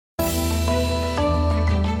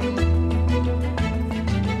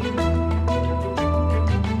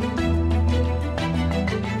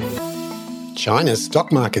China's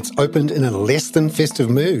stock markets opened in a less than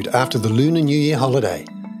festive mood after the Lunar New Year holiday.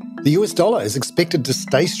 The US dollar is expected to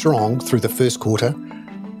stay strong through the first quarter.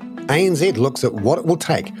 ANZ looks at what it will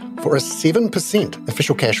take for a 7%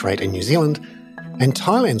 official cash rate in New Zealand, and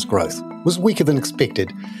Thailand's growth was weaker than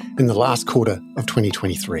expected in the last quarter of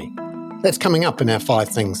 2023. That's coming up in our 5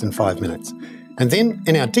 Things in 5 Minutes. And then,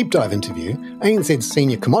 in our deep dive interview, ANZ's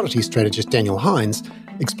senior commodity strategist Daniel Hines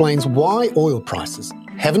explains why oil prices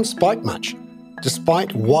haven't spiked much,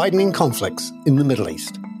 despite widening conflicts in the Middle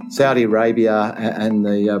East. Saudi Arabia and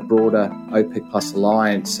the broader OPEC Plus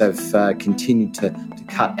alliance have continued to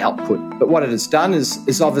cut output. But what it has done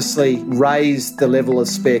is obviously raised the level of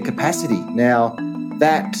spare capacity. Now,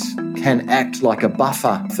 that can act like a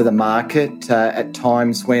buffer for the market at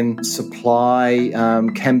times when supply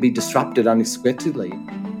can be disrupted unexpectedly.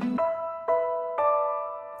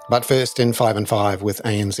 But first, in 5 and 5 with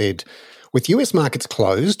ANZ. With US markets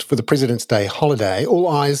closed for the President's Day holiday, all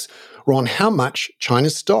eyes were on how much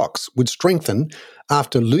China's stocks would strengthen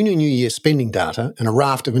after Lunar New Year spending data and a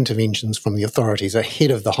raft of interventions from the authorities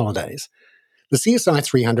ahead of the holidays. The CSI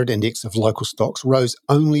 300 index of local stocks rose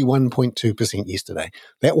only 1.2% yesterday.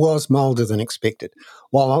 That was milder than expected,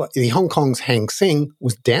 while the Hong Kong's Hang Seng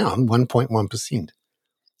was down 1.1%.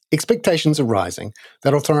 Expectations are rising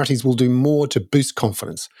that authorities will do more to boost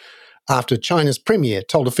confidence after China's premier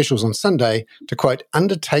told officials on Sunday to, quote,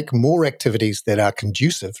 undertake more activities that are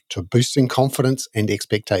conducive to boosting confidence and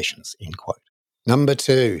expectations, end quote. Number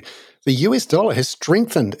 2, the US dollar has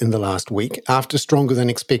strengthened in the last week after stronger than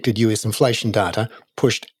expected US inflation data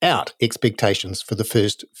pushed out expectations for the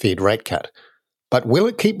first Fed rate cut. But will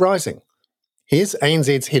it keep rising? Here's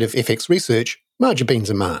ANZ's head of FX research, Marja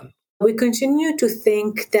Zaman. We continue to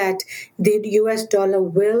think that the US dollar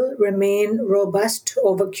will remain robust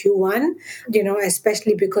over Q1,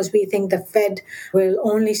 especially because we think the Fed will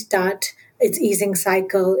only start its easing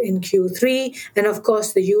cycle in Q3. And of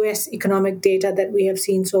course, the US economic data that we have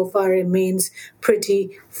seen so far remains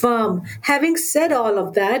pretty firm. Having said all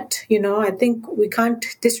of that, I think we can't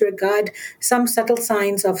disregard some subtle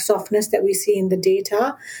signs of softness that we see in the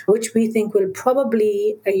data, which we think will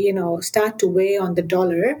probably, start to weigh on the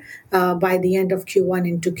dollar by the end of Q1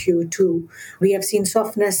 into Q2. We have seen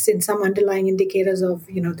softness in some underlying indicators of,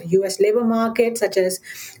 the US labor market, such as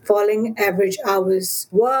falling average hours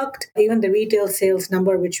worked. Even the retail sales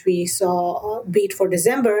number, which we saw beat for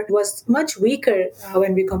December, was much weaker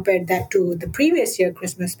when we compared that to the previous year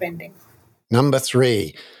Christmas spending. Number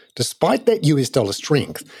 3, despite that US dollar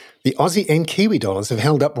strength, the Aussie and Kiwi dollars have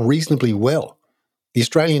held up reasonably well. The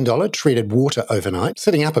Australian dollar treaded water overnight,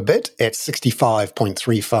 sitting up a bit at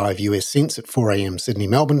 65.35 US cents at 4 a.m. Sydney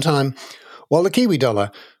Melbourne time, while the Kiwi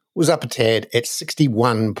dollar was up a tad at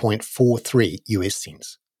 61.43 US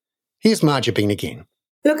cents. Here's Marja again.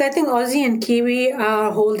 Look, I think Aussie and Kiwi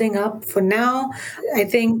are holding up for now. I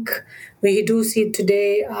think we do see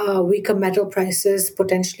today weaker metal prices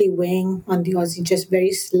potentially weighing on the Aussie just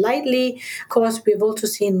very slightly. Of course, we've also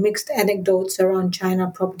seen mixed anecdotes around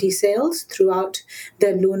China property sales throughout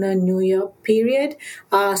the Lunar New Year period.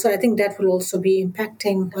 So I think that will also be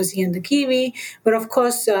impacting Aussie and the Kiwi. But of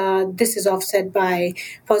course, this is offset by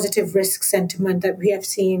positive risk sentiment that we have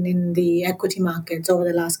seen in the equity markets over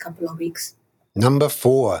the last couple of weeks. Number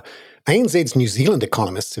 4, ANZ's New Zealand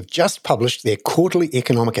economists have just published their quarterly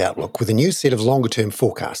economic outlook with a new set of longer-term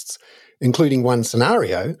forecasts, including one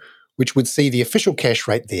scenario which would see the official cash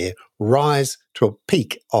rate there rise to a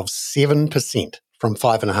peak of 7% from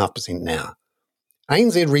 5.5% now.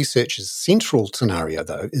 ANZ Research's central scenario,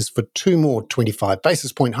 though, is for 2 more 25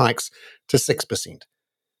 basis point hikes to 6%.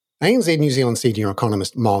 ANZ New Zealand senior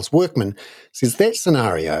economist Miles Workman says that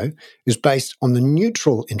scenario is based on the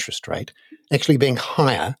neutral interest rate actually being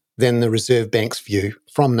higher than the Reserve Bank's view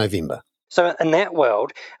from November. So in that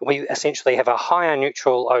world, we essentially have a higher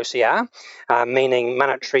neutral OCR, meaning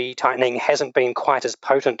monetary tightening hasn't been quite as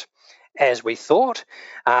potent as we thought.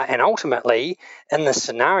 And ultimately, in this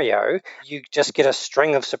scenario, you just get a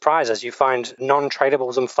string of surprises. You find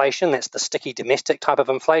non-tradables inflation, that's the sticky domestic type of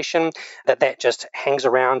inflation, that just hangs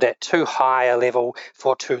around at too high a level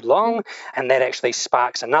for too long, and that actually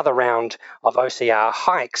sparks another round of OCR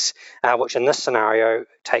hikes, which in this scenario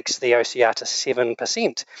takes the OCR to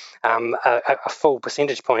 7%, a full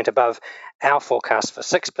percentage point above our forecast for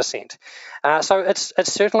 6%. So it's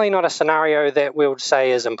certainly not a scenario that we would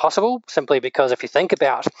say is impossible, simply because if you think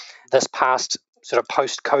about this past sort of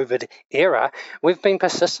post-COVID era, we've been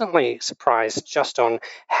persistently surprised just on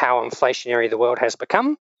how inflationary the world has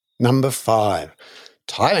become. Number 5,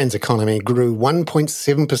 Thailand's economy grew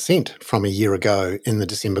 1.7% from a year ago in the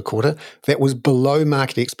December quarter. That was below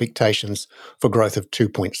market expectations for growth of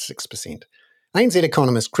 2.6%. ANZ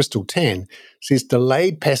economist Crystal Tan says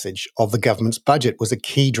delayed passage of the government's budget was a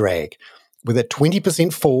key drag, with a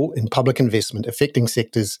 20% fall in public investment affecting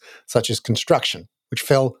sectors such as construction, which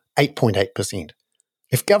fell 8.8%.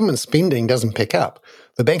 If government spending doesn't pick up,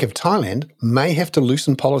 the Bank of Thailand may have to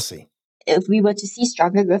loosen policy. If we were to see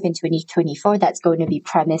stronger growth in 2024, that's going to be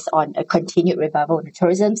premised on a continued revival in the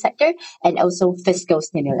tourism sector and also fiscal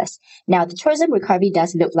stimulus. Now, the tourism recovery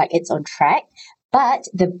does look like it's on track, but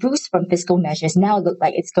the boost from fiscal measures now look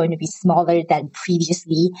like it's going to be smaller than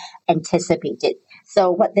previously anticipated.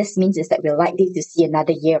 So what this means is that we're likely to see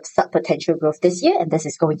another year of sub-potential growth this year, and this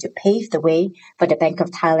is going to pave the way for the Bank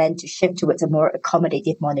of Thailand to shift towards a more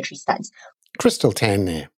accommodative monetary stance. Crystal Tan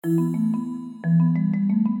there.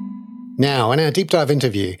 Now, in our deep dive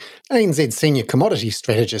interview, ANZ senior commodity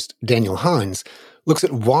strategist Daniel Hines looks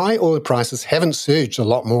at why oil prices haven't surged a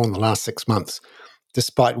lot more in the last 6 months,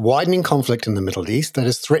 despite widening conflict in the Middle East that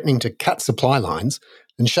is threatening to cut supply lines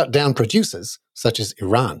and shut down producers such as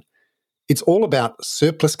Iran. It's all about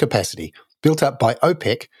surplus capacity built up by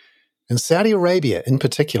OPEC and Saudi Arabia in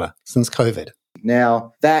particular since COVID.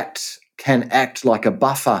 Now, that can act like a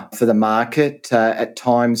buffer for the market at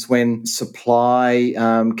times when supply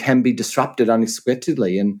can be disrupted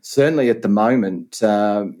unexpectedly. And certainly at the moment,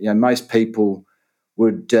 most people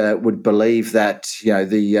would believe that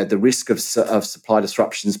the risk of supply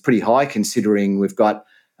disruption is pretty high, considering we've got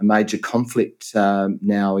a major conflict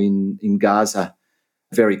now in Gaza,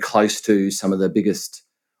 very close to some of the biggest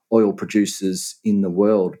oil producers in the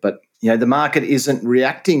world. But the market isn't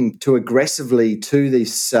reacting too aggressively to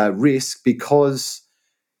this risk because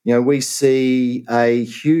we see a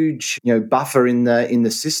huge buffer in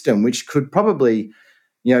the system, which could probably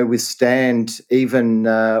withstand even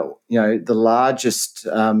the largest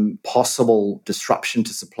possible disruption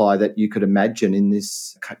to supply that you could imagine in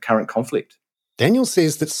this current conflict. Daniel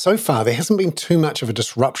says that so far there hasn't been too much of a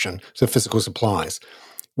disruption to physical supplies,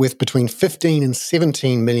 with between 15 and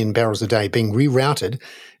 17 million barrels a day being rerouted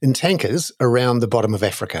in tankers around the bottom of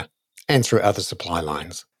Africa and through other supply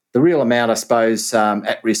lines. The real amount, I suppose,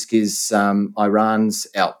 at risk is Iran's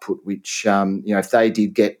output, which, if they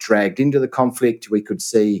did get dragged into the conflict, we could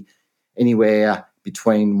see anywhere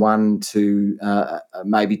between 1 to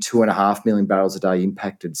maybe 2.5 million barrels a day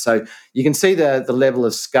impacted. So you can see the level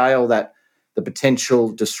of scale that the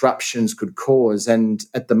potential disruptions could cause. And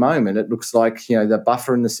at the moment, it looks like, the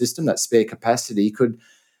buffer in the system, that spare capacity, could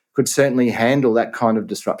certainly handle that kind of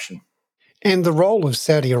disruption. And the role of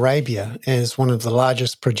Saudi Arabia as one of the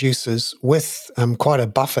largest producers with quite a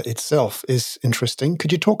buffer itself is interesting.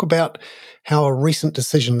 Could you talk about how a recent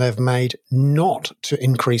decision they've made not to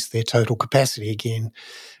increase their total capacity again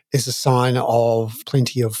is a sign of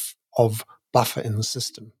plenty of buffer in the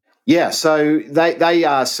system? Yeah, so they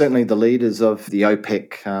are certainly the leaders of the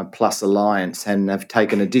OPEC Plus alliance and have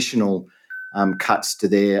taken additional cuts to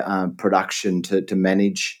their production to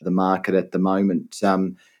manage the market at the moment.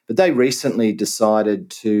 But they recently decided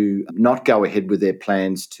to not go ahead with their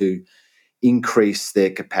plans to increase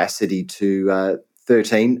their capacity to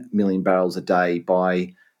 13 million barrels a day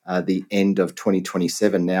by the end of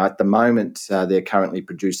 2027. Now, at the moment, they're currently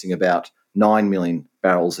producing about 9 million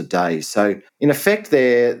barrels a day. So, in effect,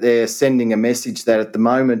 they're sending a message that at the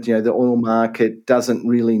moment, the oil market doesn't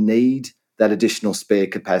really need that additional spare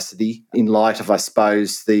capacity in light of, I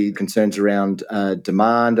suppose, the concerns around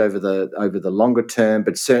demand over the longer term,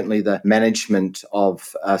 but certainly the management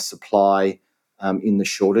of supply in the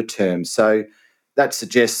shorter term. So that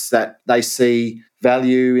suggests that they see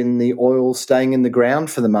value in the oil staying in the ground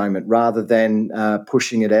for the moment rather than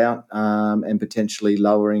pushing it out and potentially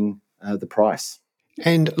lowering the price.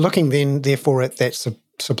 And looking then, therefore, at that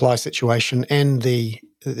supply situation and the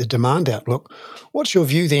demand outlook, what's your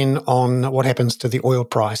view then on what happens to the oil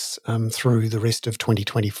price through the rest of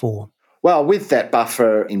 2024? Well, with that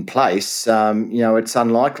buffer in place, it's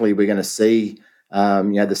unlikely we're going to see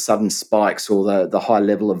the sudden spikes or the high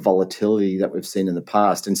level of volatility that we've seen in the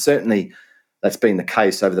past. And certainly that's been the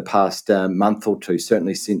case over the past month or two,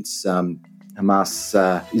 certainly since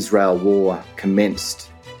Hamas-Israel war commenced.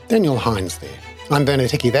 Daniel Hines there. I'm Bernard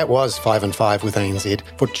Hickey. That was 5 and 5 with ANZ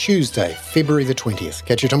for Tuesday, February the 20th.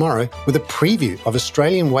 Catch you tomorrow with a preview of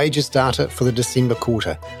Australian wages data for the December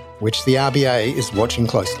quarter, which the RBA is watching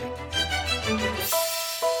closely.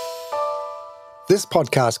 This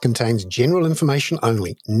podcast contains general information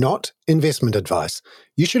only, not investment advice.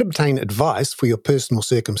 You should obtain advice for your personal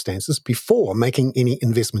circumstances before making any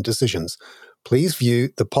investment decisions. Please view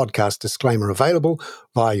the podcast disclaimer available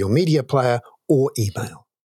via your media player or email.